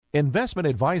Investment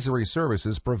advisory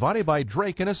services provided by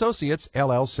Drake & Associates,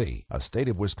 LLC, a state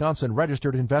of Wisconsin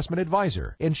registered investment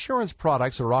advisor. Insurance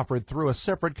products are offered through a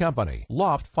separate company,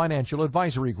 Loft Financial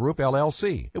Advisory Group,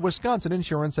 LLC, a Wisconsin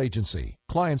insurance agency.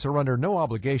 Clients are under no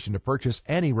obligation to purchase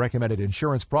any recommended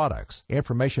insurance products.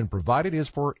 Information provided is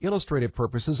for illustrative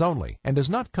purposes only and does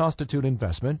not constitute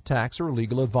investment, tax, or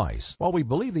legal advice. While we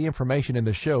believe the information in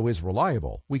the show is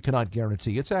reliable, we cannot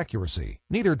guarantee its accuracy.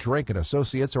 Neither Drake &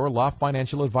 Associates or Loft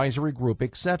Financial Advisory Group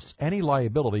accepts any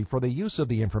liability for the use of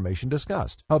the information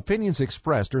discussed. Opinions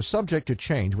expressed are subject to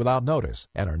change without notice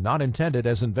and are not intended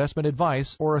as investment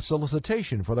advice or a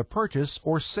solicitation for the purchase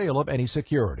or sale of any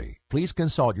security. Please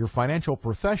consult your financial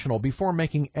professional before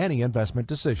making any investment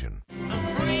decision.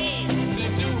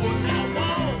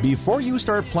 Before you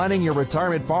start planning your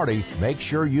retirement party, make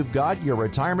sure you've got your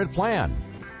retirement plan.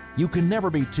 You can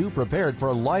never be too prepared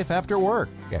for life after work,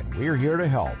 and we're here to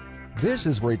help. This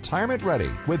is Retirement Ready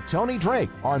with Tony Drake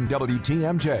on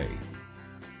WTMJ.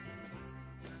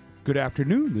 Good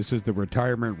afternoon. This is the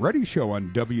Retirement Ready Show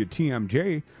on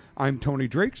WTMJ. I'm Tony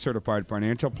Drake, certified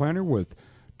financial planner with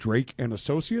Drake &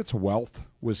 Associates,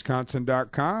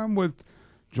 wealthwisconsin.com,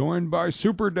 joined by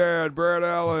Super Dad Brad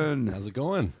Allen. How's it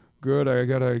going? Good. I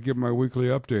got to give my weekly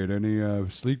update. Any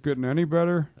sleep getting any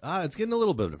better? It's getting a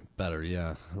little bit better,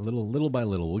 yeah. A little by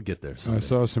little. We'll get there someday. I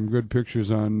saw some good pictures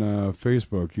on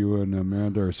Facebook. You and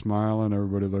Amanda are smiling.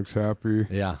 Everybody looks happy.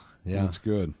 Yeah. That's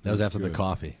good. That was after the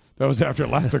coffee. That was after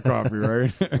lots of coffee,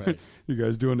 right? Right. You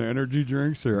guys doing the energy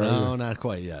drinks? Or no, not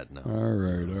quite yet, no. All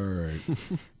right.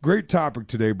 Great topic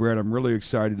today, Brad. I'm really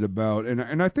excited about,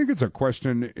 and I think it's a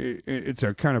question, it's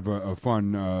a kind of a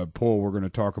fun poll we're going to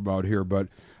talk about here, but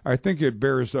I think it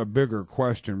bears a bigger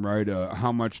question, right?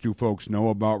 How much do folks know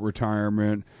about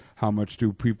retirement? How much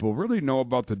do people really know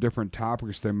about the different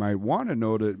topics they might want to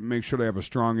know to make sure they have a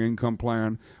strong income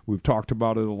plan? We've talked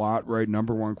about it a lot, right?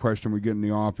 Number one question we get in the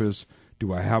office,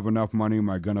 do I have enough money? Am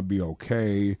I going to be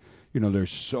okay? You know,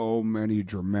 there's so many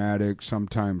dramatic,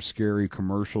 sometimes scary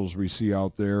commercials we see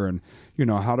out there. And, you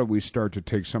know, how do we start to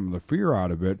take some of the fear out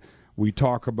of it? We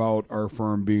talk about our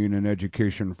firm being an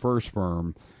education first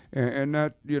firm. And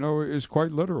that, you know, is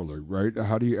quite literally, right?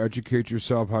 How do you educate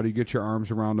yourself? How do you get your arms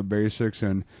around the basics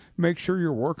and make sure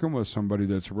you're working with somebody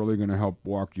that's really going to help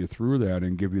walk you through that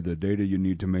and give you the data you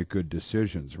need to make good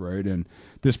decisions, right? And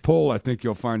this poll, I think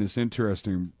you'll find this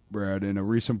interesting, Brad. In a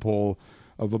recent poll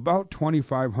of about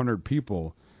 2,500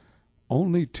 people,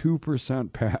 only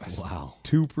 2% passed. Wow.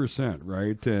 2%,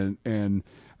 right? And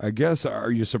I guess,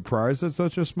 are you surprised that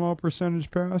such a small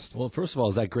percentage passed? Well, first of all,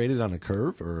 is that graded on a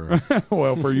curve? Or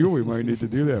Well, for you, we might need to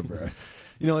do that, Brad.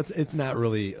 You know, it's not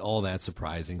really all that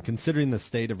surprising. Considering the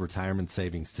state of retirement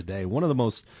savings today, one of the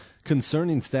most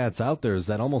concerning stats out there is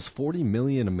that almost 40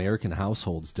 million American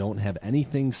households don't have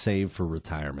anything saved for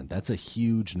retirement. That's a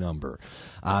huge number.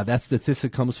 That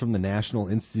statistic comes from the National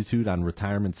Institute on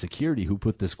Retirement Security, who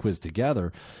put this quiz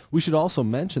together. We should also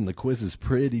mention the quiz is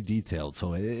pretty detailed,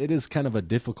 so it is kind of a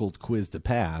difficult quiz to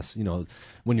pass. You know,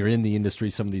 when you're in the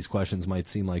industry, some of these questions might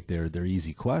seem like they're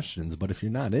easy questions, but if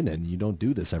you're not in it and you don't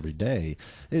do this every day,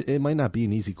 it might not be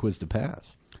an easy quiz to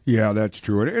pass. Yeah, that's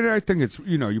true. And I think it's,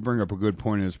 you know, you bring up a good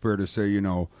point. It's fair to say, you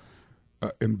know,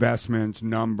 investments,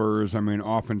 numbers. I mean,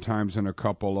 oftentimes in a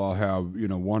couple, I'll have, you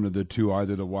know, one of the two,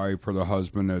 either the wife or the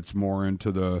husband, that's more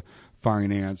into the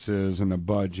finances and the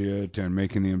budget and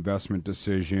making the investment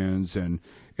decisions. And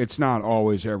it's not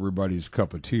always everybody's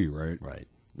cup of tea, right? Right.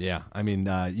 Yeah. I mean,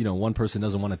 you know, one person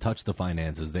doesn't want to touch the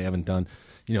finances. They haven't done,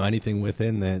 you know, anything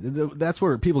within that. That's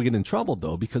where people get in trouble,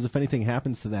 though, because if anything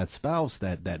happens to that spouse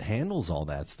that handles all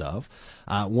that stuff,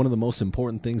 one of the most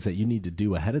important things that you need to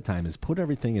do ahead of time is put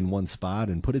everything in one spot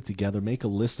and put it together, make a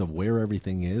list of where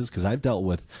everything is. Because I've dealt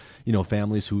with, you know,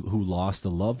 families who lost a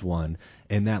loved one,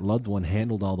 and that loved one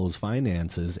handled all those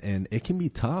finances, and it can be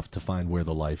tough to find where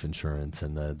the life insurance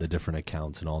and the different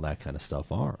accounts and all that kind of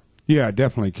stuff are. Yeah, it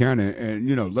definitely can. And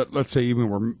you know, let's say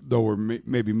even though we're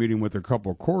maybe meeting with a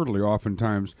couple quarterly,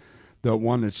 oftentimes the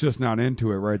one that's just not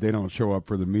into it, right, they don't show up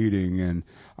for the meeting. And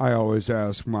I always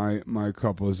ask my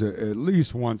couples at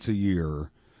least once a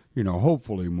year, you know,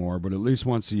 hopefully more, but at least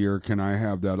once a year, can I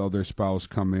have that other spouse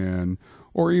come in,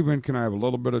 or even can I have a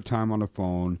little bit of time on the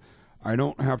phone? I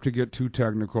don't have to get too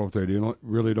technical if they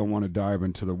really don't want to dive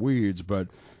into the weeds, but,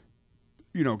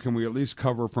 you know, can we at least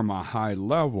cover from a high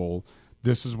level,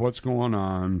 this is what's going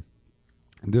on,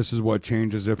 this is what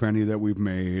changes, if any, that we've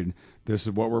made, this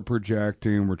is what we're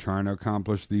projecting, we're trying to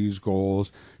accomplish these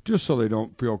goals, just so they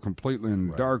don't feel completely in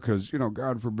the dark, because, you know,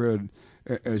 God forbid,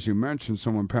 as you mentioned,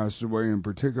 someone passes away, in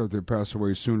particular if they pass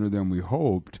away sooner than we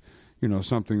hoped, you know,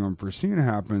 something unforeseen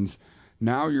happens,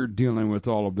 Now you're dealing with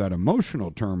all of that emotional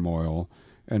turmoil,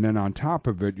 and then on top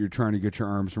of it, you're trying to get your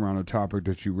arms around a topic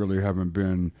that you really haven't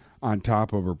been on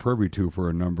top of or privy to for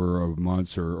a number of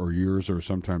months or years or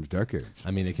sometimes decades. I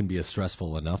mean, it can be a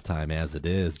stressful enough time as it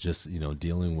is, just,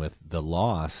 dealing with the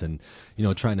loss and,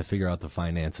 trying to figure out the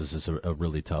finances is a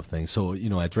really tough thing. So,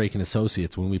 at Drake and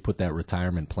Associates, when we put that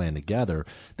retirement plan together,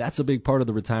 that's a big part of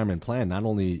the retirement plan. Not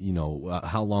only,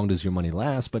 how long does your money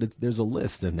last, but there's a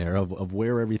list in there of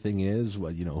where everything is,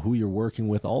 who you're working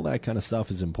with, all that kind of stuff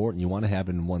is important. You want to have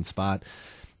it in one spot.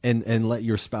 And let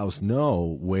your spouse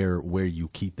know where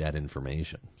you keep that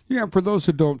information. Yeah, for those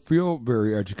who don't feel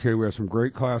very educated, we have some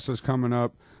great classes coming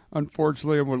up.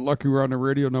 Unfortunately, we're lucky we're on the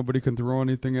radio. Nobody can throw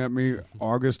anything at me.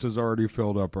 August has already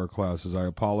filled up our classes. I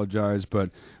apologize,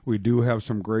 but we do have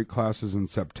some great classes in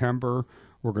September.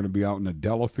 We're going to be out in the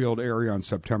Delafield area on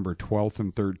September 12th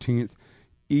and 13th.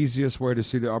 Easiest way to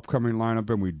see the upcoming lineup,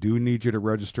 and we do need you to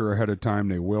register ahead of time.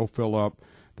 They will fill up.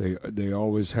 They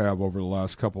always have over the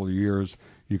last couple of years.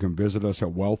 You can visit us at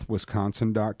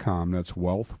wealthwisconsin.com. That's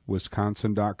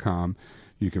wealthwisconsin.com.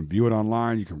 You can view it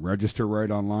online. You can register right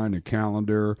online, the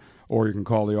calendar, or you can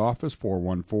call the office,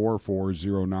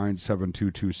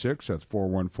 414-409-7226. That's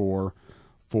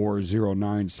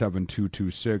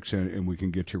 414-409-7226, and we can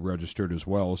get you registered as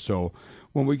well. So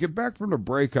when we get back from the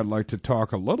break, I'd like to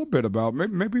talk a little bit about,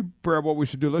 maybe Brad, what we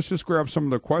should do. Let's just grab some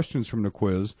of the questions from the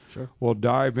quiz. Sure. We'll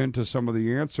dive into some of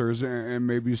the answers, and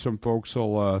maybe some folks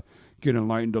will get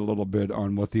enlightened a little bit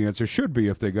on what the answer should be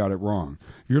if they got it wrong.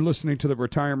 You're listening to the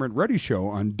Retirement Ready Show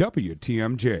on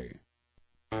WTMJ.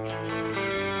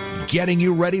 Getting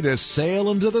you ready to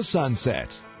sail into the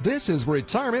sunset. This is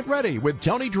Retirement Ready with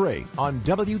Tony Drake on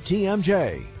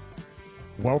WTMJ.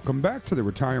 Welcome back to the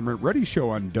Retirement Ready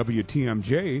Show on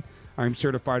WTMJ. I'm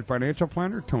certified financial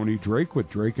planner Tony Drake with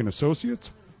Drake and Associates,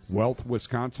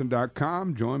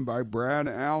 wealthwisconsin.com, joined by Brad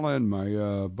Allen,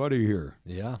 my buddy here.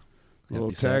 Yeah.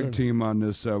 Little tag team on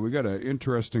this. We got an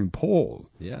interesting poll.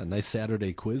 Yeah, nice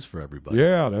Saturday quiz for everybody.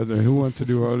 Yeah, who wants to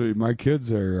do it? My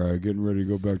kids are getting ready to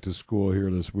go back to school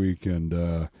here this week, and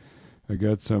I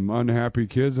got some unhappy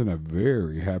kids and a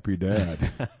very happy dad.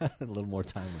 A little more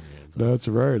time on your hands. That's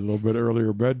right. A little bit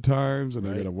earlier bedtimes, and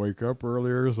I got to wake up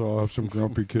earlier, so I'll have some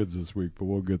grumpy kids this week, but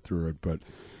we'll get through it. But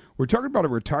we're talking about a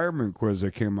retirement quiz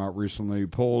that came out recently,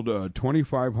 polled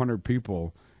 2,500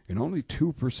 people, and only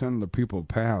 2% of the people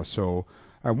passed. So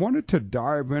I wanted to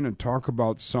dive in and talk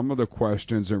about some of the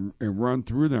questions and run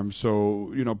through them.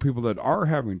 So, people that are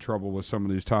having trouble with some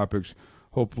of these topics,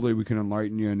 hopefully we can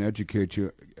enlighten you and educate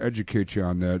you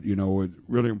on that. It's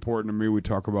really important to me. We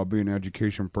talk about being an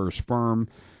education first firm.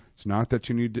 It's not that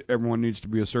everyone needs to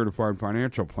be a certified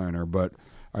financial planner, but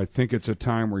I think it's a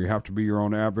time where you have to be your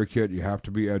own advocate. You have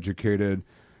to be educated.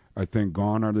 I think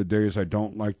gone are the days I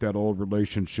don't like that old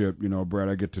relationship. Brad,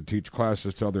 I get to teach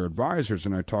classes to other advisors,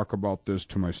 and I talk about this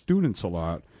to my students a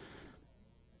lot.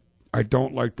 I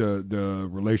don't like the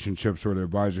relationships where the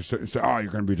advisors say, you're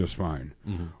going to be just fine.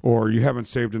 Mm-hmm. Or you haven't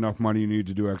saved enough money, you need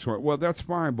to do X, Y. Well, that's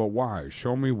fine, but why?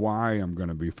 Show me why I'm going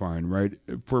to be fine, right?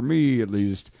 For me, at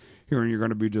least, hearing you're going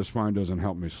to be just fine doesn't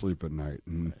help me sleep at night.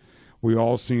 And we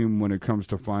all seem, when it comes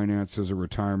to finances or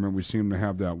retirement, we seem to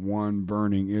have that one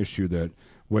burning issue that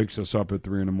wakes us up at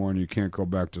 3 a.m, you can't go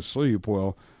back to sleep.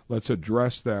 Well, let's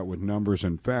address that with numbers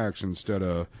and facts instead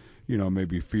of,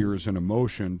 maybe fears and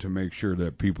emotion to make sure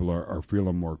that people are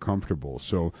feeling more comfortable.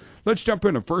 So let's jump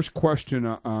in. The first question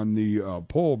on the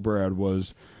poll, Brad,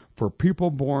 was for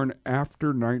people born after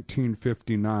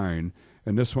 1959,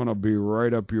 and this one will be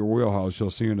right up your wheelhouse,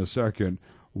 you'll see in a second,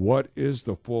 what is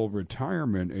the full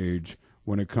retirement age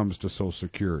when it comes to Social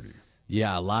Security?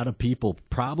 Yeah, a lot of people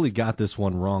probably got this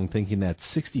one wrong, thinking that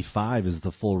 65 is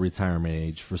the full retirement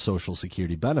age for Social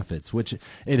Security benefits, which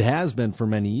it has been for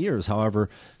many years. However,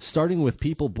 starting with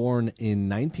people born in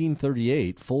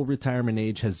 1938, full retirement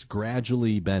age has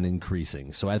gradually been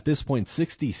increasing. So at this point,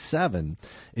 67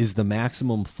 is the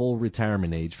maximum full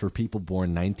retirement age for people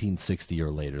born 1960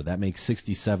 or later. That makes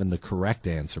 67 the correct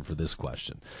answer for this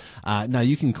question. Now,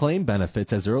 you can claim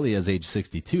benefits as early as age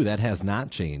 62. That has not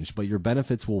changed, but your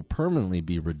benefits will permanently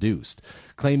be reduced.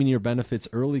 Claiming your benefits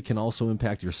early can also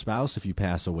impact your spouse if you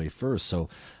pass away first. So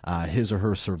his or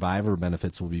her survivor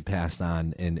benefits will be passed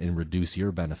on and reduce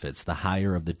your benefits. The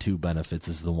higher of the two benefits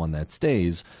is the one that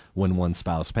stays when one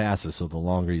spouse passes. So the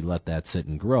longer you let that sit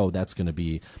and grow, that's going to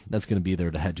be there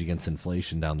to hedge against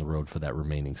inflation down the road for that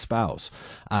remaining spouse.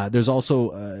 There's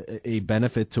also a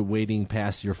benefit to waiting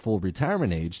past your full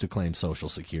retirement age to claim Social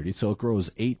Security. So it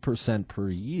grows 8% per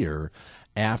year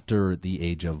after the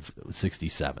age of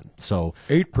 67. So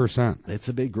 8%. it's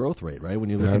a big growth rate, right? When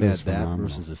you're looking at that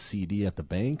versus a CD at the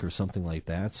bank or something like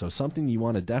that. So something you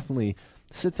want to definitely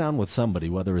sit down with somebody,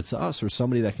 whether it's us or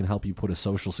somebody that can help you put a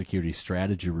Social Security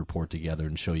strategy report together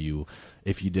and show you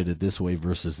if you did it this way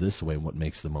versus this way, what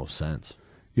makes the most sense.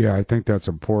 Yeah, I think that's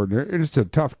important. It's a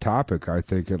tough topic, I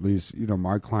think, at least,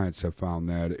 my clients have found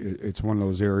that. It's one of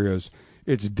those areas,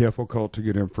 it's difficult to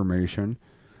get information.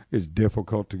 It's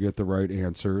difficult to get the right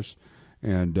answers.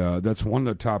 And that's one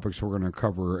of the topics we're going to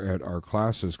cover at our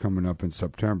classes coming up in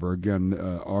September. Again,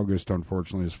 August,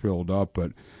 unfortunately, is filled up,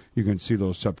 but you can see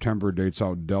those September dates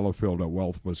out in Delafield at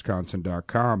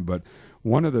wealthwisconsin.com. But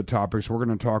one of the topics we're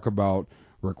going to talk about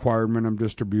required minimum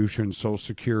distribution, Social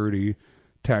Security,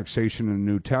 taxation, and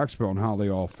the new tax bill, and how they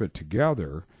all fit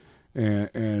together.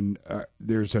 And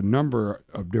there's a number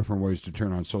of different ways to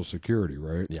turn on Social Security,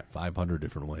 right? Yeah, 500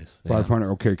 different ways. 500.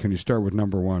 Yeah. Okay, can you start with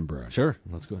number one, Brad? Sure,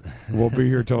 let's go. We'll be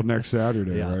here till next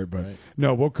Saturday, yeah, right? But right.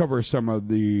 No, we'll cover some of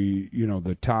the,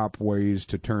 the top ways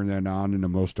to turn that on and the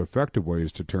most effective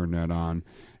ways to turn that on,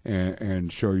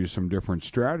 and show you some different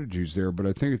strategies there. But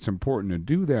I think it's important to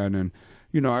do that. And,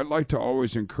 I'd like to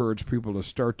always encourage people to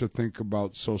start to think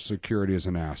about Social Security as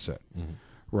an asset,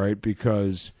 right?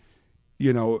 Because,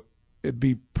 it'd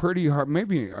be pretty hard,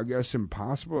 maybe, I guess,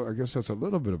 impossible. I guess that's a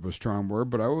little bit of a strong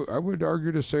word, but I would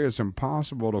argue to say it's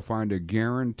impossible to find a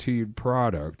guaranteed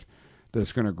product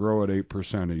that's going to grow at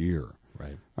 8% a year.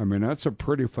 Right. I mean, that's a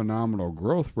pretty phenomenal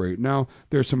growth rate. Now,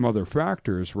 there's some other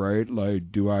factors, right?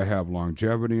 Like, do I have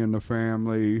longevity in the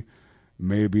family?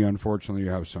 Maybe, unfortunately,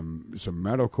 you have some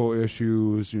medical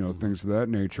issues, things of that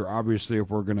nature. Obviously, if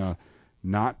we're going to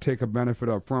not take a benefit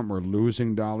up front, we're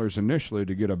losing dollars initially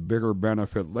to get a bigger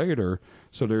benefit later.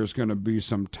 So there's going to be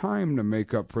some time to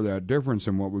make up for that difference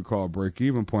in what we call a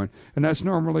break-even point. And that's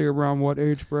normally around what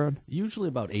age, Brad? Usually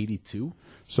about 82.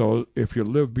 So if you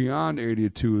live beyond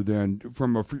 82, then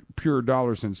from a pure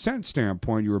dollars and cents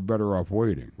standpoint, you were better off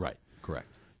waiting. Right, correct.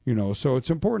 So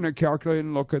it's important to calculate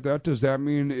and look at that. Does that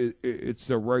mean it's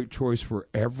the right choice for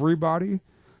everybody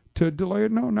to delay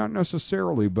it? No, not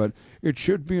necessarily, but it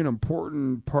should be an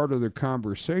important part of the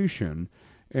conversation,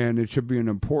 and it should be an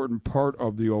important part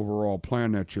of the overall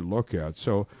plan that you look at.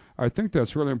 So I think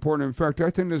that's really important. In fact, I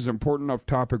think this is an important enough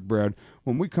topic, Brad.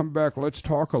 When we come back, let's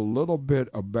talk a little bit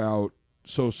about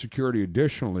Social Security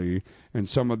additionally and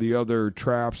some of the other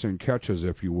traps and catches,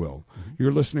 if you will.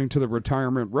 You're listening to the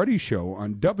Retirement Ready Show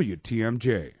on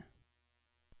WTMJ.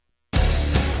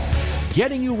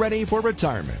 Getting you ready for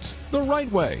retirement the right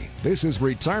way. This is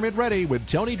Retirement Ready with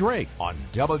Tony Drake on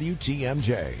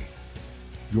WTMJ.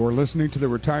 You're listening to the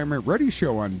Retirement Ready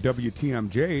Show on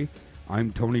WTMJ.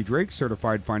 I'm Tony Drake,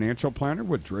 certified financial planner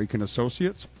with Drake &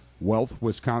 Associates,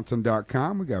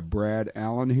 wealthwisconsin.com. We got Brad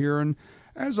Allen here, and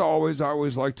as always, I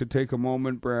always like to take a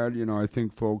moment, Brad. I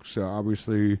think folks,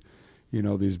 obviously,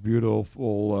 these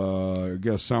beautiful, I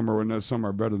guess some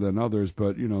are better than others,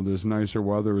 but, this nicer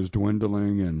weather is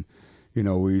dwindling, and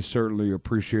we certainly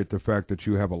appreciate the fact that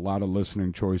you have a lot of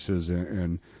listening choices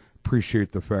and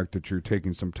appreciate the fact that you're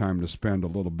taking some time to spend a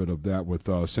little bit of that with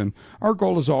us. And our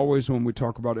goal is always, when we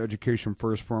talk about Education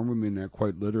First Form, we mean that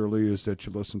quite literally, is that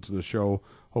you listen to the show,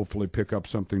 hopefully pick up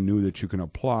something new that you can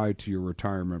apply to your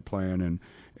retirement plan,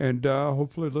 and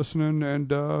hopefully listen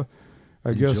and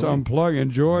I guess unplug,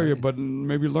 enjoy it, but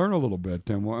maybe learn a little bit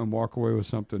and walk away with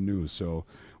something new. So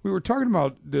we were talking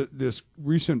about this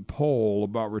recent poll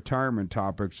about retirement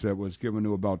topics that was given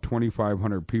to about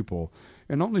 2,500 people,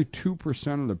 and only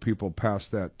 2% of the people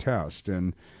passed that test.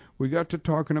 And we got to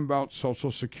talking about Social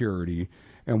Security,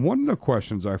 and one of the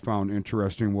questions I found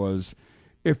interesting was,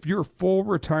 if your full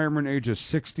retirement age is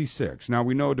 66, now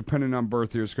we know depending on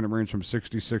birth year it's going to range from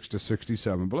 66 to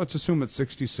 67, but let's assume it's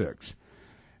 66,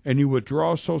 and you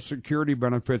withdraw Social Security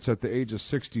benefits at the age of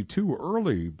 62,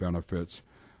 early benefits,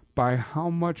 by how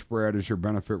much, Brad, is your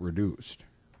benefit reduced?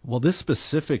 Well, this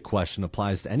specific question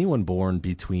applies to anyone born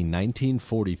between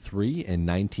 1943 and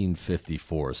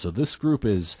 1954. So this group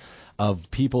is of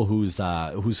people whose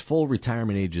full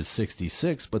retirement age is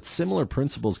 66, but similar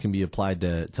principles can be applied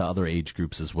to other age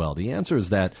groups as well. The answer is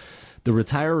that the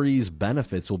retiree's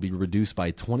benefits will be reduced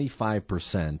by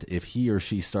 25% if he or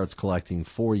she starts collecting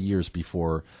 4 years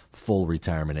before full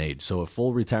retirement age. So if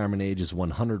full retirement age is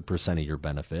 100% of your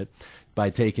benefit, by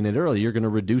taking it early, you're going to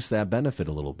reduce that benefit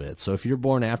a little bit. So if you're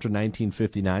born after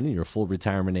 1959 and your full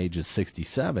retirement age is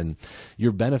 67,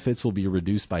 your benefits will be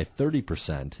reduced by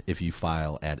 30% if you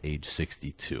file at age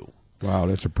 62. Wow,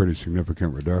 that's a pretty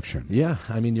significant reduction. Yeah,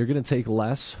 I mean, you're going to take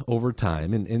less over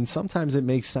time, and sometimes it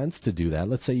makes sense to do that.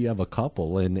 Let's say you have a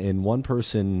couple, and one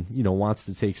person, wants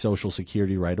to take Social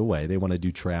Security right away. They want to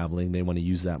do traveling. They want to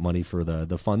use that money for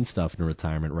the fun stuff in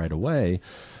retirement right away.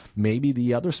 Maybe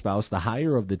the other spouse, the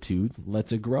higher of the two,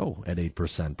 lets it grow at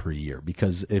 8% per year,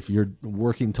 because if you're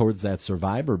working towards that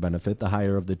survivor benefit, the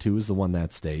higher of the two is the one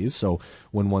that stays. So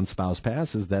when one spouse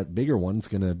passes, that bigger one's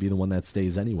going to be the one that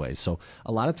stays anyway. So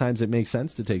a lot of times it makes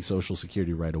sense to take Social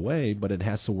Security right away, but it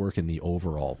has to work in the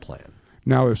overall plan.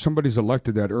 Now, if somebody's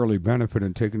elected that early benefit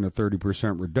and taken a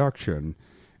 30% reduction,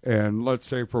 and let's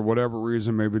say for whatever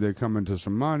reason, maybe they come into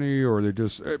some money or they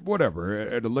just, whatever,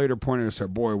 at a later point they say,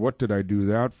 boy, what did I do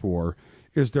that for?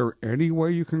 Is there any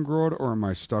way you can grow it, or am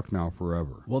I stuck now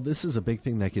forever? Well, this is a big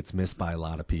thing that gets missed by a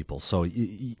lot of people. So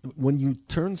when you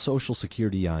turn Social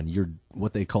Security on, you're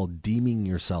what they call deeming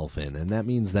yourself in. And that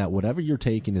means that whatever you're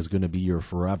taking is going to be your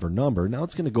forever number. Now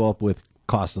it's going to go up with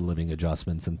cost of living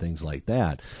adjustments and things like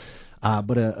that.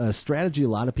 But a strategy a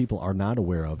lot of people are not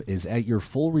aware of is at your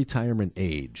full retirement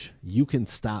age, you can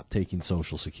stop taking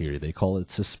Social Security. They call it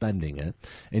suspending it.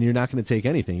 And you're not going to take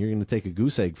anything. You're going to take a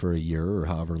goose egg for a year or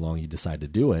however long you decide to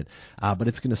do it. But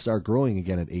it's going to start growing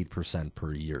again at 8%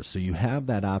 per year. So you have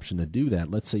that option to do that.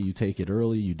 Let's say you take it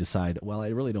early. You decide, well, I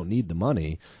really don't need the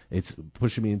money. It's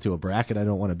pushing me into a bracket I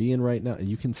don't want to be in right now.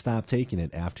 You can stop taking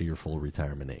it after your full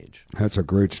retirement age. That's a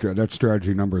great strategy. That's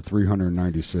strategy number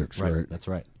 396, right? That's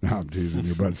right. No, I'm teasing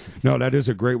you, but no, that is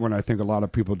a great one. I think a lot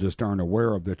of people just aren't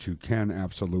aware of that you can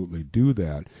absolutely do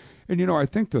that. And, I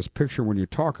think this picture, when you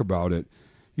talk about it,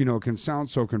 it can sound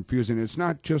so confusing. It's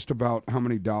not just about how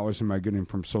many dollars am I getting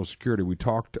from Social Security. We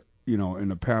talked, in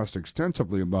the past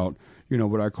extensively about,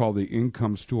 what I call the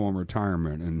income stool in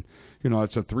retirement. And,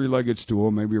 it's a three-legged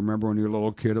stool. Maybe you remember when you were a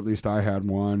little kid, at least I had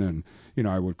one. And,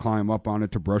 I would climb up on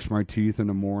it to brush my teeth in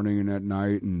the morning and at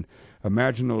night. And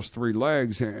imagine those three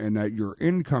legs, and that your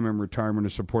income in retirement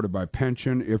is supported by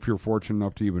pension, if you're fortunate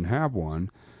enough to even have one.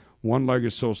 One leg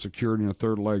is Social Security, and the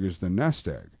third leg is the nest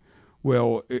egg.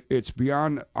 Well, it's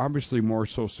beyond, obviously, more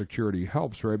Social Security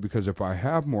helps, right? Because if I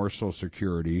have more Social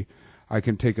Security, I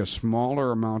can take a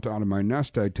smaller amount out of my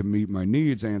nest egg to meet my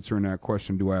needs, answering that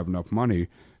question, do I have enough money?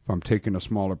 If I'm taking a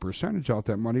smaller percentage out,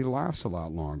 that money lasts a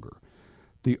lot longer.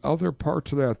 The other part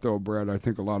to that, though, Brad, I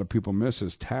think a lot of people miss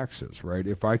is taxes, right?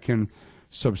 If I can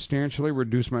substantially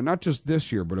reduce not just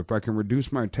this year, but if I can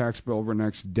reduce my tax bill over the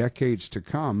next decades to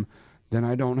come, then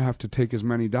I don't have to take as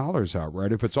many dollars out,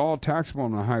 right? If it's all taxable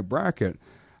in a high bracket,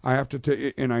 I have to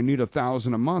take, and I need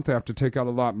 $1,000 a month, I have to take out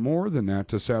a lot more than that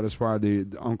to satisfy the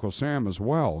Uncle Sam as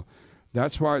well.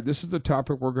 That's why this is the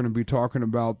topic we're going to be talking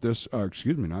about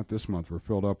not this month, we're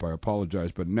filled up, I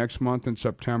apologize, but next month in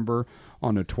September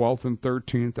on the 12th and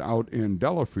 13th out in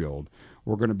Delafield,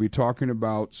 we're going to be talking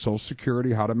about Social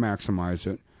Security, how to maximize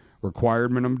it,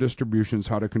 required minimum distributions,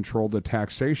 how to control the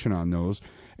taxation on those,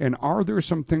 and are there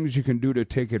some things you can do to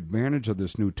take advantage of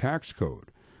this new tax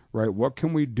code? Right? What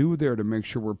can we do there to make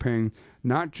sure we're paying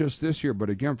not just this year, but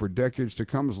again, for decades to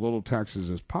come, as little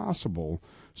taxes as possible,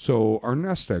 so our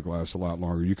nest egg lasts a lot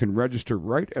longer? You can register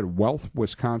right at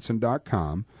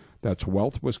wealthwisconsin.com. That's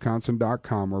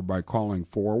wealthwisconsin.com, or by calling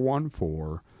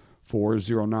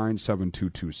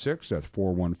 414-409-7226. That's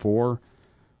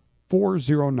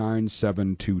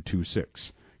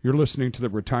 414-409-7226. You're listening to the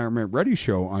Retirement Ready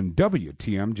Show on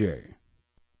WTMJ.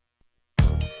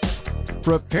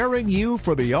 Preparing you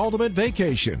for the ultimate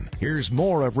vacation. Here's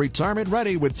more of Retirement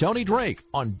Ready with Tony Drake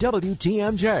on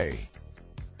WTMJ.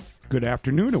 Good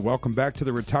afternoon and welcome back to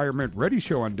the Retirement Ready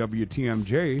Show on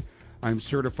WTMJ. I'm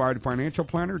certified financial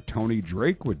planner Tony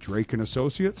Drake with Drake &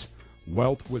 Associates,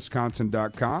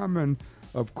 wealthwisconsin.com, and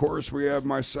of course we have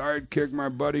my sidekick, my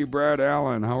buddy Brad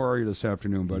Allen. How are you this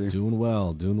afternoon, buddy? Doing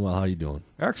well. How you doing?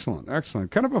 Excellent.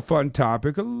 Kind of a fun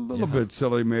topic, a little bit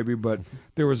silly maybe, but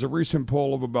there was a recent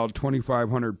poll of about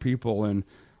 2,500 people, and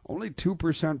only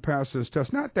 2% passed this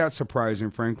test. Not that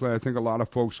surprising, frankly. I think a lot of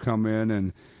folks come in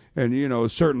and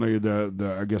certainly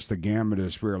the I guess the gamut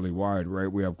is fairly wide,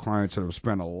 right? We have clients that have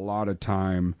spent a lot of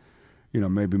time,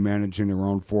 maybe managing their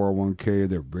own 401k.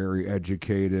 They're very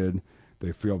educated.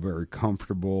 They feel very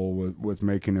comfortable with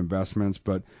making investments,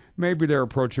 but maybe they're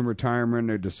approaching retirement.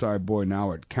 They decide, boy, now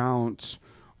it counts.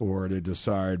 Or they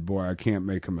decide, boy, I can't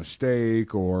make a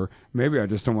mistake. Or maybe I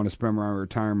just don't want to spend my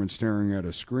retirement staring at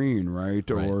a screen, right?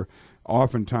 Or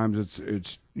oftentimes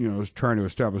it's trying to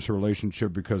establish a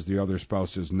relationship because the other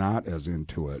spouse is not as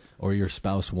into it, or your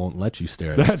spouse won't let you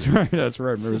stare at That's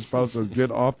right. Your spouse says,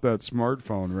 get off that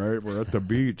smartphone, right? We're at the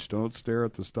beach. Don't stare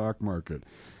at the stock market.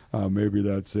 Maybe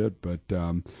that's it. But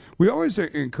we always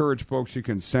encourage folks, you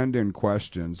can send in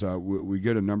questions. We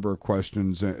get a number of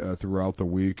questions throughout the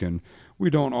week, and we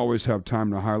don't always have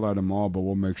time to highlight them all, but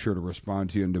we'll make sure to respond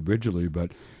to you individually.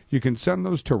 But you can send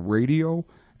those to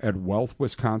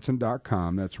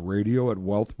radio@wealthwisconsin.com. That's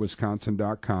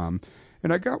radio@wealthwisconsin.com.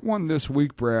 And I got one this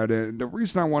week, Brad, and the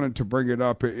reason I wanted to bring it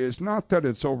up is not that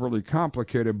it's overly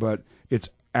complicated, but it's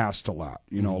asked a lot.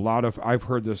 I've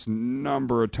heard this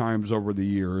number of times over the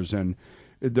years, and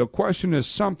the question is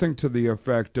something to the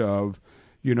effect of,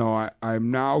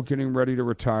 I'm now getting ready to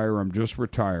retire, I'm just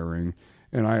retiring,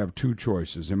 and I have two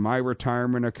choices. In my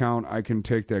retirement account, I can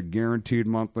take that guaranteed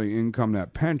monthly income,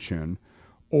 that pension,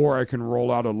 or I can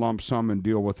roll out a lump sum and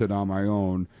deal with it on my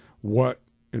own. What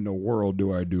in the world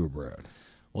do I do, Brad?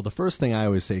 Well, the first thing I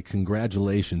always say,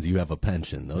 congratulations, you have a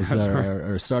pension. Those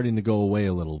are starting to go away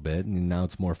a little bit, and now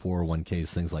it's more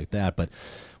 401ks, things like that. But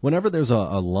whenever there's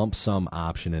a lump sum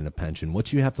option in a pension,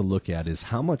 what you have to look at is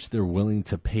how much they're willing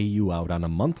to pay you out on a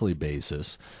monthly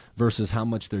basis versus how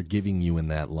much they're giving you in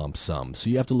that lump sum. So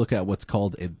you have to look at what's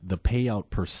called the payout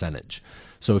percentage.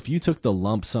 So if you took the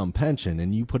lump sum pension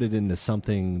and you put it into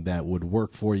something that would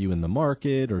work for you in the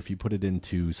market, or if you put it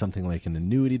into something like an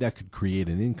annuity that could create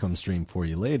an income stream for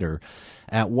you later,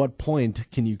 at what point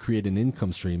can you create an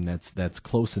income stream that's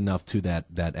close enough to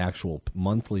that actual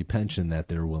monthly pension that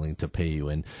they're willing to pay you?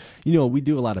 And, we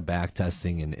do a lot of back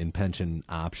testing in pension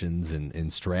options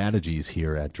and strategies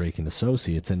here at Drake &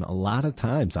 Associates. And a lot of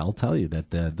times I'll tell you that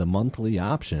the monthly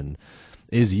option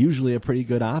is usually a pretty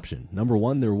good option. Number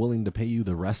one, they're willing to pay you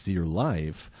the rest of your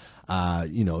life,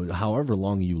 however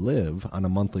long you live, on a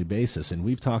monthly basis. And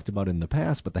we've talked about in the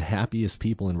past, but the happiest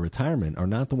people in retirement are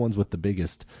not the ones with the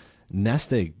biggest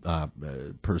nest egg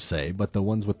per se, but the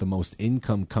ones with the most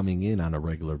income coming in on a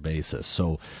regular basis.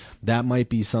 So that might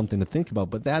be something to think about.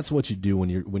 But that's what you do when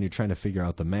you're trying to figure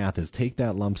out the math, is take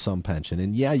that lump sum pension.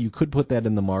 And yeah, you could put that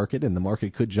in the market, and the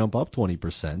market could jump up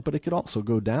 20%, but it could also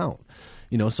go down.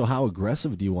 So how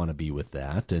aggressive do you want to be with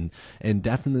that? And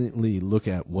definitely look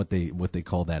at what they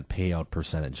call that payout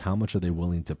percentage. How much are they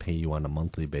willing to pay you on a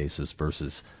monthly basis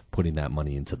versus putting that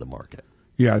money into the market?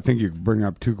 Yeah, I think you bring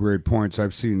up two great points.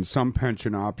 I've seen some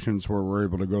pension options where we're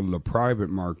able to go to the private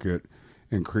market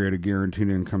and create a guaranteed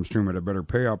income stream at a better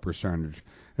payout percentage.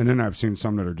 And then I've seen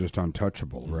some that are just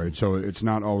untouchable, right? So it's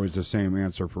not always the same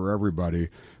answer for everybody.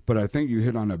 But I think you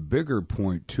hit on a bigger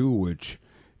point, too, which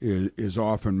is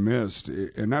often missed,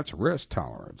 and that's risk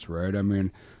tolerance, right? I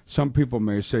mean, some people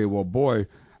may say, well, boy,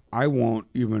 I won't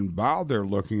even bother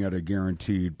looking at a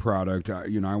guaranteed product. I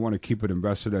want to keep it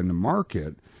invested in the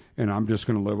market, and I'm just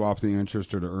going to live off the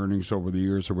interest or the earnings over the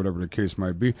years or whatever the case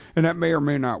might be. And that may or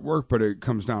may not work, but it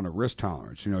comes down to risk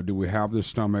tolerance. Do we have the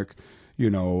stomach?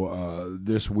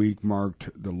 This week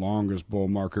marked the longest bull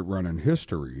market run in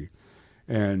history.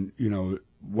 And,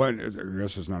 when, I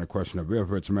guess it's not a question of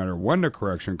if, it's a matter of when the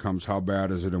correction comes, how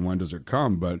bad is it, and when does it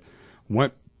come? But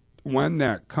when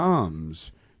that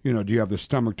comes, do you have the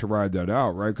stomach to ride that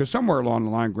out, right? Because somewhere along the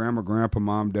line, grandma, grandpa,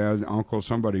 mom, dad, uncle,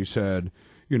 somebody said,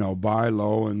 buy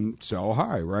low and sell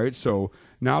high, right? So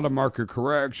now the market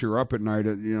corrects, you're up at night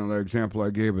at, the example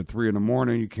I gave at 3 a.m,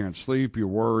 you can't sleep, you're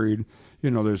worried.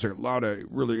 There's a lot of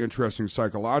really interesting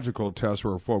psychological tests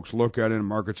where folks look at it and the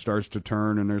market starts to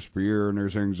turn, and there's fear and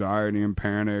there's anxiety and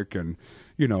panic. And,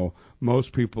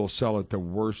 most people sell at the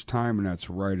worst time, and that's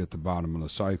right at the bottom of the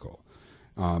cycle.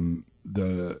 I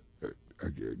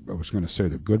was going to say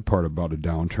the good part about a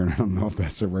downturn. I don't know if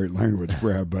that's the right language,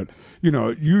 Brad, but,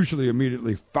 usually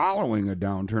immediately following a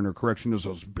downturn or correction, there's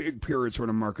those big periods where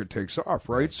the market takes off,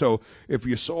 right? So if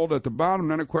you sold at the bottom,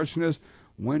 then the question is,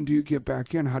 when do you get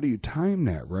back in? How do you time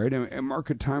that, right? And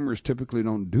market timers typically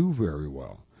don't do very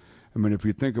well. I mean, if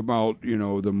you think about,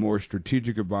 the more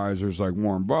strategic advisors like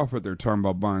Warren Buffett, they're talking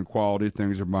about buying quality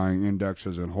things or buying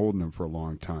indexes and holding them for a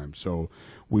long time. So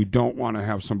we don't want to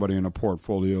have somebody in a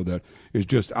portfolio that is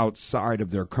just outside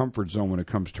of their comfort zone when it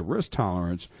comes to risk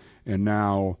tolerance, and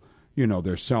now,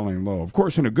 they're selling low. Of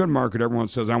course, in a good market, everyone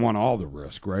says, I want all the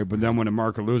risk, right? But then when the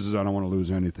market loses, I don't want to lose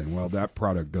anything. Well, that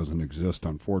product doesn't exist,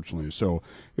 unfortunately. So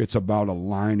it's about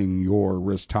aligning your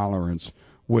risk tolerance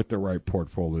with the right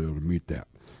portfolio to meet that.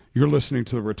 You're listening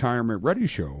to the Retirement Ready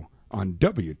Show on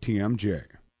WTMJ.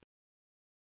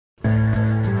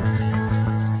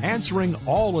 Answering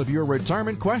all of your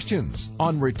retirement questions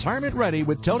on Retirement Ready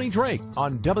with Tony Drake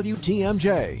on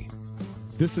WTMJ.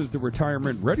 This is the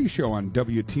Retirement Ready Show on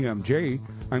WTMJ.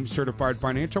 I'm certified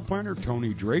financial planner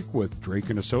Tony Drake with Drake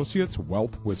 & Associates,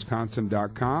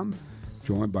 wealthwisconsin.com,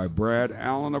 joined by Brad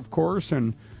Allen, of course.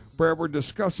 And Brad, we're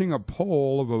discussing a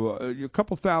poll of a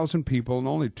couple thousand people, and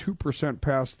only 2%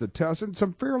 passed the test, and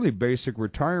some fairly basic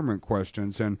retirement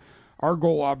questions. And our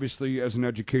goal, obviously, as an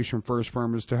education-first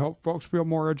firm, is to help folks feel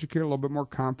more educated, a little bit more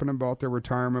confident about their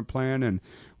retirement plan. And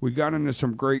we got into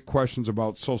some great questions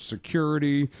about Social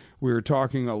Security. We were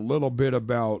talking a little bit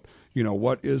about,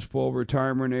 what is full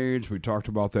retirement age. We talked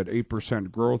about that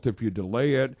 8% growth if you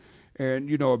delay it.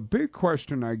 And, a big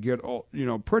question I get,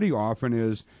 pretty often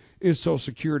is Social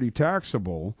Security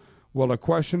taxable? Well, the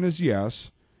question is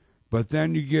yes. But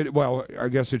then you get, I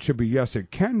guess it should be yes, it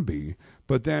can be.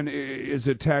 But then is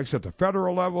it taxed at the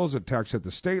federal level? Is it taxed at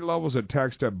the state level? Is it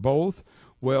taxed at both?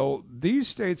 Well, these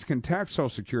states can tax Social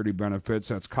Security benefits.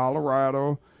 That's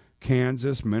Colorado,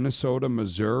 Kansas, Minnesota,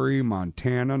 Missouri,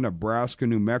 Montana, Nebraska,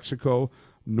 New Mexico,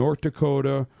 North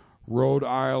Dakota, Rhode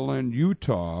Island,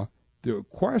 Utah. The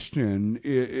question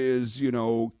is,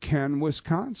 can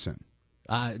Wisconsin?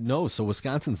 No, so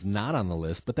Wisconsin's not on the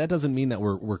list, but that doesn't mean that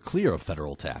we're clear of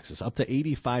federal taxes. Up to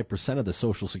 85% of the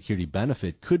Social Security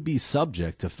benefit could be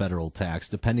subject to federal tax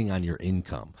depending on your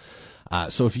income.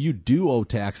 So if you do owe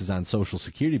taxes on Social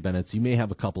Security benefits, you may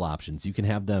have a couple options. You can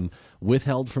have them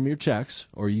withheld from your checks,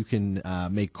 or you can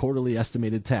make quarterly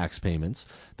estimated tax payments.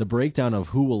 The breakdown of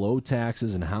who will owe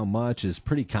taxes and how much is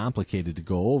pretty complicated to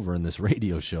go over in this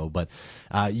radio show, but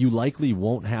you likely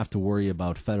won't have to worry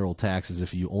about federal taxes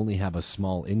if you only have a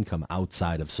small income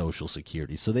outside of Social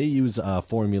Security. So they use a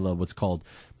formula, what's called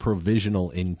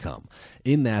provisional income.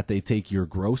 In that, they take your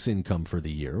gross income for the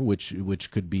year,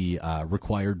 which could be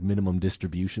required minimum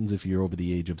distributions if you're over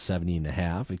the age of 70 and a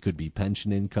half. It could be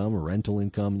pension income or rental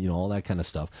income, all that kind of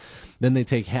stuff. Then they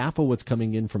take half of what's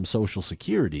coming in from Social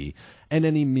Security and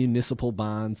any municipal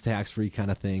bonds, tax-free kind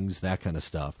of things, that kind of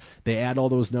stuff. They add all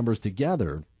those numbers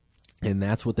together, and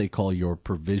that's what they call your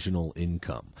provisional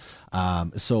income.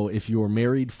 So if you're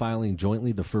married filing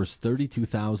jointly, the first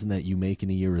 $32,000 that you make in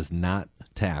a year is not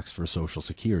taxed for Social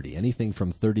Security. Anything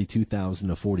from $32,000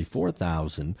 to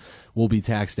 $44,000 will be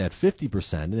taxed at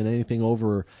 50%, and anything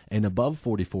over and above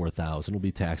 $44,000 will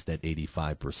be taxed at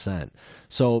 85%.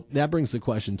 So that brings the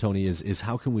question, Tony, is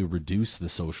how can we reduce the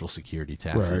Social Security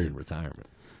taxes in retirement?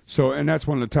 So, and that's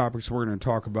one of the topics we're going to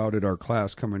talk about at our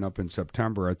class coming up in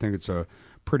September. I think it's a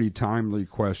pretty timely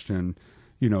question,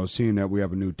 seeing that we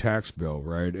have a new tax bill,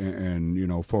 right?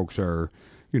 And folks are,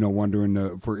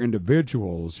 wondering for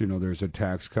individuals, there's a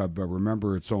tax cut, but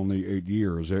remember it's only 8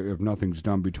 years. If nothing's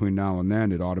done between now and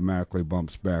then, it automatically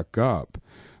bumps back up.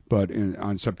 But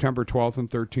on September 12th and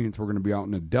 13th, we're going to be out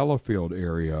in the Delafield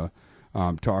area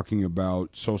talking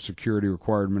about Social Security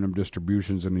required minimum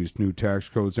distributions and these new tax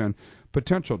codes and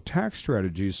potential tax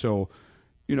strategies. So,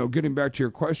 getting back to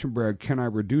your question, Brad, can I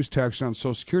reduce tax on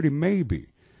Social Security? Maybe.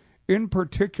 In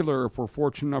particular, if we're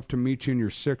fortunate enough to meet you in your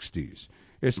 60s.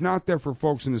 It's not that for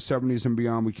folks in the 70s and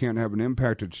beyond we can't have an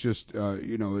impact. It's just,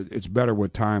 it's better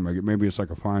with time. Maybe it's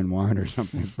like a fine wine or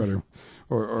something. It's better,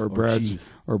 or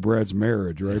Brad's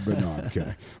marriage, right? But no, I'm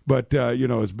kidding. But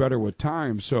it's better with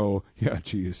time. So yeah,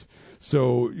 geez.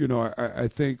 So I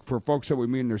think for folks that we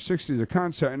meet in their 60s, the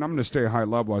concept, and I'm going to stay high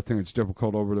level. I think it's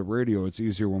difficult over the radio. It's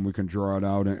easier when we can draw it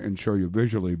out and show you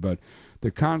visually. But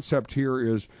the concept here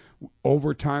is,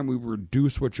 over time, we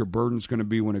reduce what your burden's going to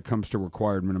be when it comes to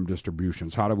required minimum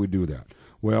distributions. How do we do that?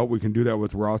 Well, we can do that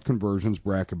with Roth conversions,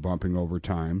 bracket bumping over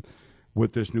time.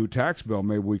 With this new tax bill,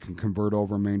 maybe we can convert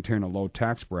over and maintain a low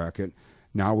tax bracket.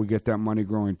 Now we get that money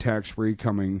growing tax-free,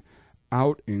 coming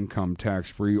out income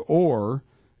tax-free, or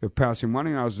if passing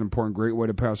money out is an important, great way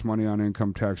to pass money on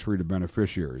income tax-free to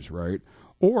beneficiaries, right?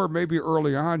 Or maybe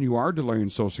early on you are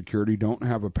delaying Social Security, don't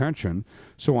have a pension,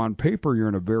 so on paper you're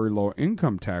in a very low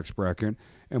income tax bracket,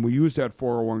 and we use that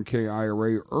 401k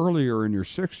IRA earlier in your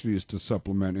 60s to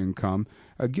supplement income.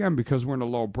 Again, because we're in a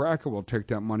low bracket, we'll take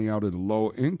that money out at a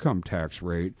low income tax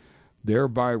rate,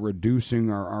 thereby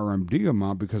reducing our RMD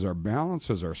amount because our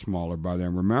balances are smaller by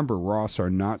then. Remember, Roths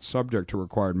are not subject to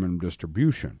required minimum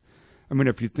distribution. I mean,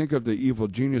 if you think of the evil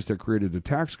genius that created the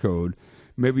tax code,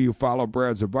 maybe you follow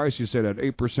Brad's advice. You said at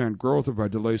 8% growth, if I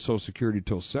delay Social Security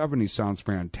till 70, sounds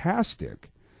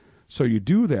fantastic. So you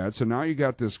do that. So now you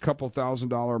got this couple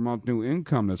 $1,000 a month new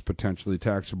income that's potentially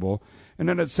taxable. And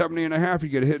then at 70 and a half, you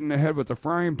get hit in the head with a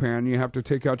frying pan. You have to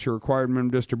take out your required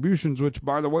minimum distributions, which,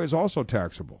 by the way, is also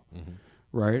taxable,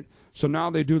 right? So now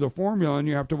they do the formula, and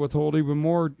you have to withhold even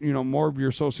more, more of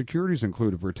your Social Security is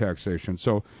included for taxation.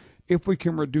 So if we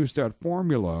can reduce that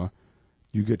formula,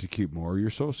 you get to keep more of your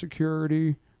Social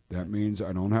Security, That means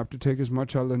I don't have to take as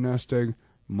much out of the nest egg.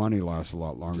 Money lasts a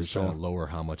lot longer. Just trying to lower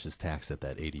how much is taxed at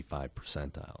that 85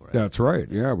 percentile, right? That's right.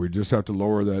 Yeah, we just have to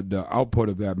lower the output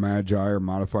of that MAGI or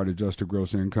modified adjusted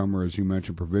gross income, or as you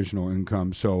mentioned, provisional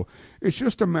income. So it's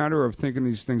just a matter of thinking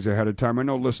these things ahead of time. I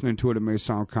know listening to it may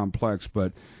sound complex,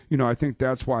 but I think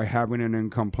that's why having an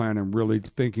income plan and really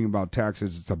thinking about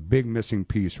taxes, it's a big missing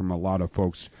piece from a lot of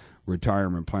folks'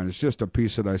 retirement plan. It's just a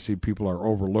piece that I see people are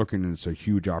overlooking, and it's a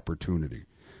huge opportunity.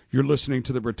 You're listening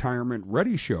to the Retirement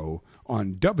Ready Show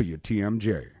on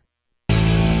WTMJ.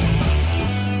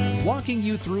 Walking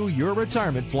you through your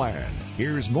retirement plan.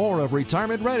 Here's more of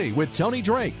Retirement Ready with Tony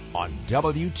Drake on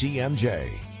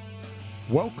WTMJ.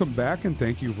 Welcome back, and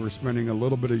thank you for spending a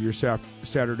little bit of your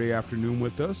Saturday afternoon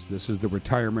with us. This is the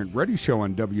Retirement Ready Show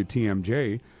on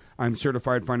WTMJ. I'm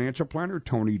certified financial planner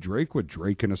Tony Drake with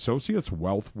Drake & Associates,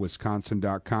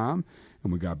 wealthwisconsin.com.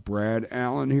 And we got Brad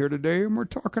Allen here today, and we're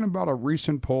talking about a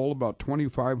recent poll. About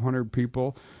 2,500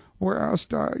 people were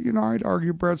asked, I'd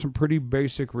argue, Brad, some pretty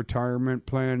basic retirement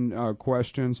plan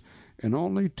questions, and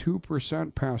only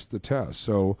 2% passed the test.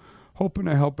 So hoping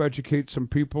to help educate some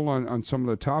people on some of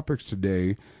the topics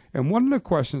today. And one of the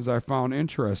questions I found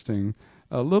interesting,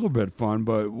 a little bit fun,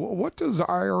 but what does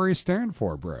IRA stand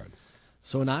for, Brad?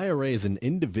 So an IRA is an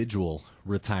individual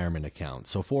retirement account.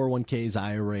 So 401ks,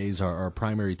 IRAs are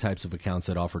primary types of accounts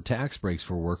that offer tax breaks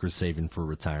for workers saving for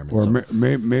retirement. Or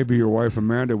maybe your wife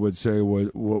Amanda would say,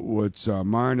 what's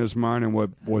mine is mine and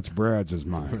what's Brad's is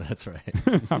mine. That's right.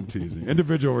 I'm teasing.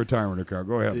 Individual retirement account.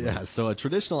 Go ahead. Yeah, so a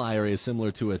traditional IRA is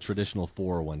similar to a traditional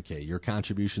 401k. Your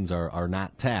contributions are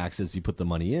not taxed as you put the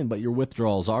money in, but your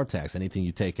withdrawals are taxed. Anything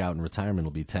you take out in retirement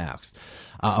will be taxed.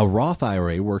 A Roth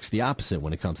IRA works the opposite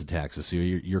when it comes to taxes. So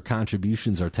your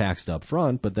contributions are taxed up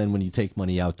front, but then when you take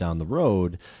money out down the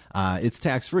road, it's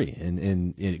tax-free,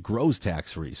 and it grows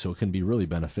tax-free, so it can be really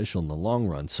beneficial in the long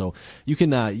run. So you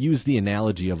can use the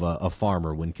analogy of a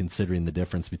farmer when considering the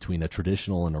difference between a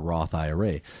traditional and a Roth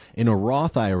IRA. In a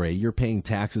Roth IRA, you're paying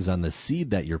taxes on the seed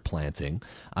that you're planting.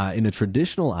 In a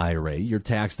traditional IRA, you're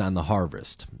taxed on the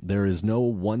harvest. There is no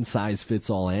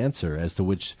one-size-fits-all answer as to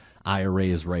which IRA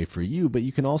is right for you, but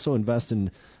you can also invest in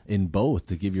both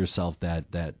to give yourself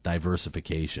that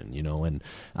diversification, and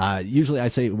usually I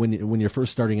say when you're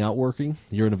first starting out working,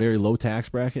 you're in a very low tax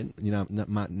bracket,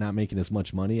 not making as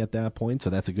much money at that point,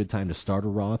 so that's a good time to start a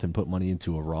Roth and put money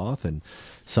into a Roth. And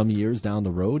some years down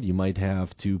the road, you might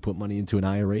have to put money into an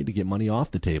IRA to get money off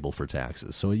the table for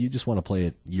taxes. So you just want to play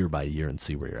it year by year and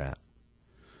see where you're at.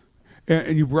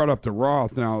 And you brought up the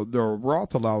Roth. Now, the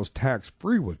Roth allows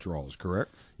tax-free withdrawals,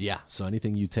 correct? Yeah, so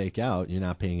anything you take out, you're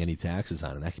not paying any taxes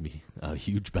on it. That can be a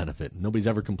huge benefit. Nobody's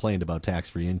ever complained about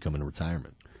tax-free income in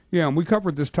retirement. Yeah, and we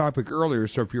covered this topic earlier,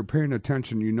 so if you're paying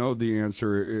attention, the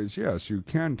answer is yes, you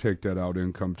can take that out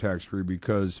income tax-free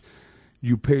because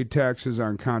you paid taxes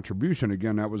on contribution.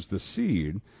 Again, that was the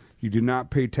seed. You did not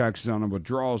pay taxes on the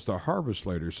withdrawals, the harvest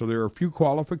later. So there are a few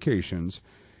qualifications.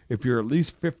 If you're at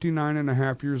least 59 and a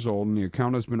half years old and the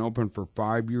account has been open for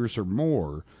 5 years or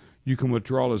more, you can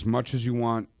withdraw as much as you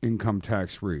want income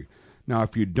tax-free. Now,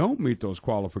 if you don't meet those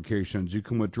qualifications, you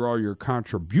can withdraw your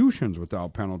contributions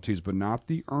without penalties, but not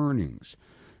the earnings.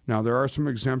 Now, there are some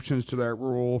exemptions to that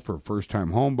rule for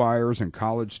first-time home buyers and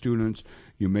college students.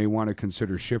 You may want to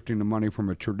consider shifting the money from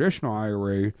a traditional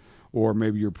IRA or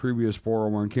maybe your previous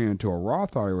 401k into a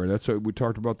Roth IRA. That's what we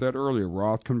talked about that earlier,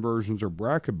 Roth conversions or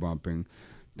bracket bumping.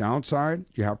 Downside,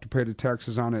 you have to pay the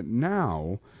taxes on it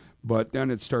now, but then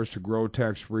it starts to grow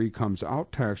tax-free, comes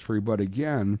out tax-free. But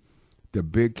again, the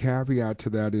big caveat to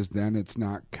that is then it's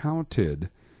not counted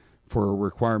for a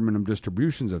requirement of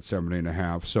distributions at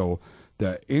 70.5. So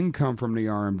the income from the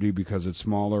RMD, because it's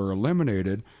smaller or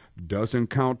eliminated, doesn't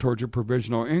count towards your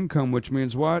provisional income, which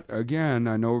means what? Again,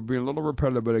 I know we're being a little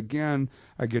repetitive, but again,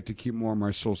 I get to keep more of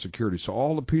my Social Security. So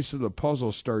all the pieces of the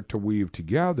puzzle start to weave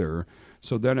together.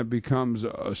 So then it becomes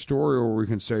a story where we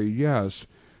can say, yes,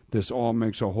 this all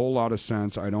makes a whole lot of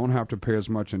sense. I don't have to pay as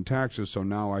much in taxes, so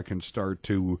now I can start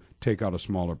to take out a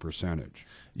smaller percentage.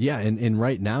 Yeah, and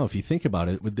right now, if you think about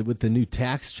it, with the new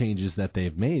tax changes that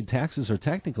they've made, taxes are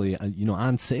technically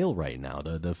on sale right now.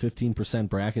 The 15%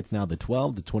 bracket's now the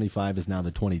 12, the 25 is now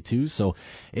the 22. So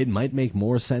it might make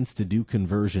more sense to do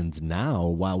conversions now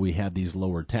while we have these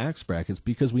lower tax brackets,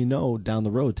 because we know down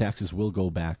the road taxes will go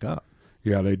back up.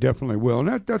 Yeah, they definitely will.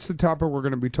 And that's the topic we're going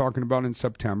to be talking about in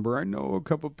September. I know a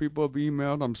couple of people have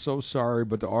emailed. I'm so sorry,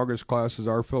 but the August classes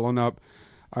are filling up.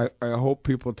 I hope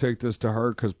people take this to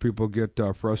heart because people get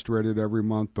frustrated every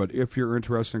month. But if you're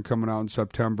interested in coming out in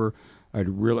September, I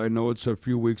know it's a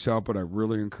few weeks out, but I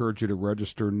really encourage you to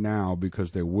register now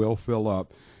because they will fill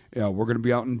up. We're going to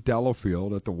be out in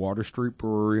Delafield at the Water Street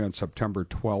Brewery on September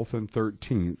 12th and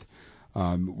 13th.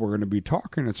 We're going to be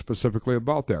talking specifically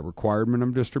about that, required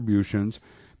minimum distributions.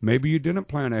 Maybe you didn't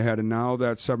plan ahead, and now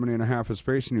that 70.5 is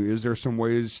facing you. Is there some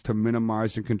ways to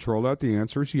minimize and control that? The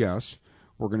answer is yes.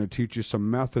 We're going to teach you some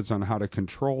methods on how to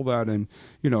control that. And,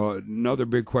 another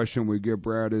big question we get,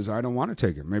 Brad, is I don't want to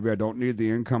take it. Maybe I don't need the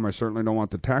income. I certainly don't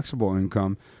want the taxable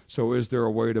income. So is there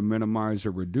a way to minimize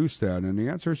or reduce that? And the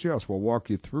answer is yes. We'll walk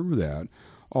you through that.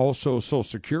 Also, Social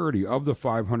Security, of the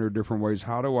 500 different ways,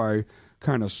 how do I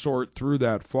kind of sort through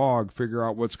that fog, figure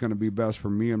out what's going to be best for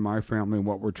me and my family and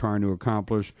what we're trying to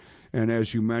accomplish? And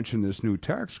as you mentioned, this new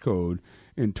tax code,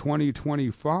 in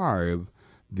 2025,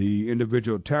 the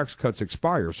individual tax cuts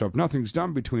expire. So if nothing's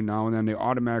done between now and then, they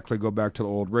automatically go back to the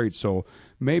old rate. So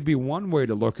maybe one way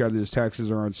to look at it is taxes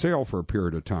are on sale for a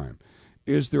period of time.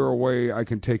 Is there a way I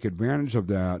can take advantage of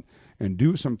that and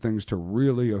do some things to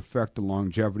really affect the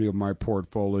longevity of my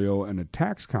portfolio and the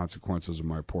tax consequences of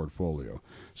my portfolio?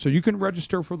 So you can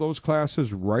register for those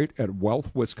classes right at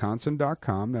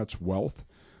wealthwisconsin.com. That's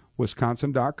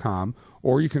wealthwisconsin.com.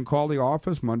 Or you can call the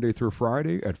office Monday through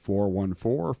Friday at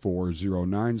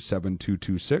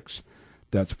 414-409-7226.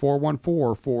 That's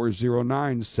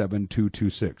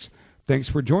 414-409-7226. Thanks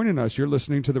for joining us. You're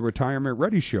listening to the Retirement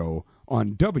Ready Show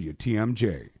on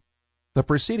WTMJ. The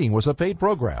preceding was a paid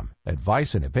program.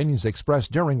 Advice and opinions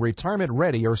expressed during Retirement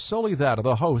Ready are solely that of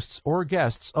the hosts or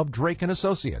guests of Drake &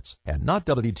 Associates, and not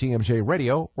WTMJ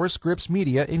Radio or Scripps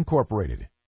Media Incorporated.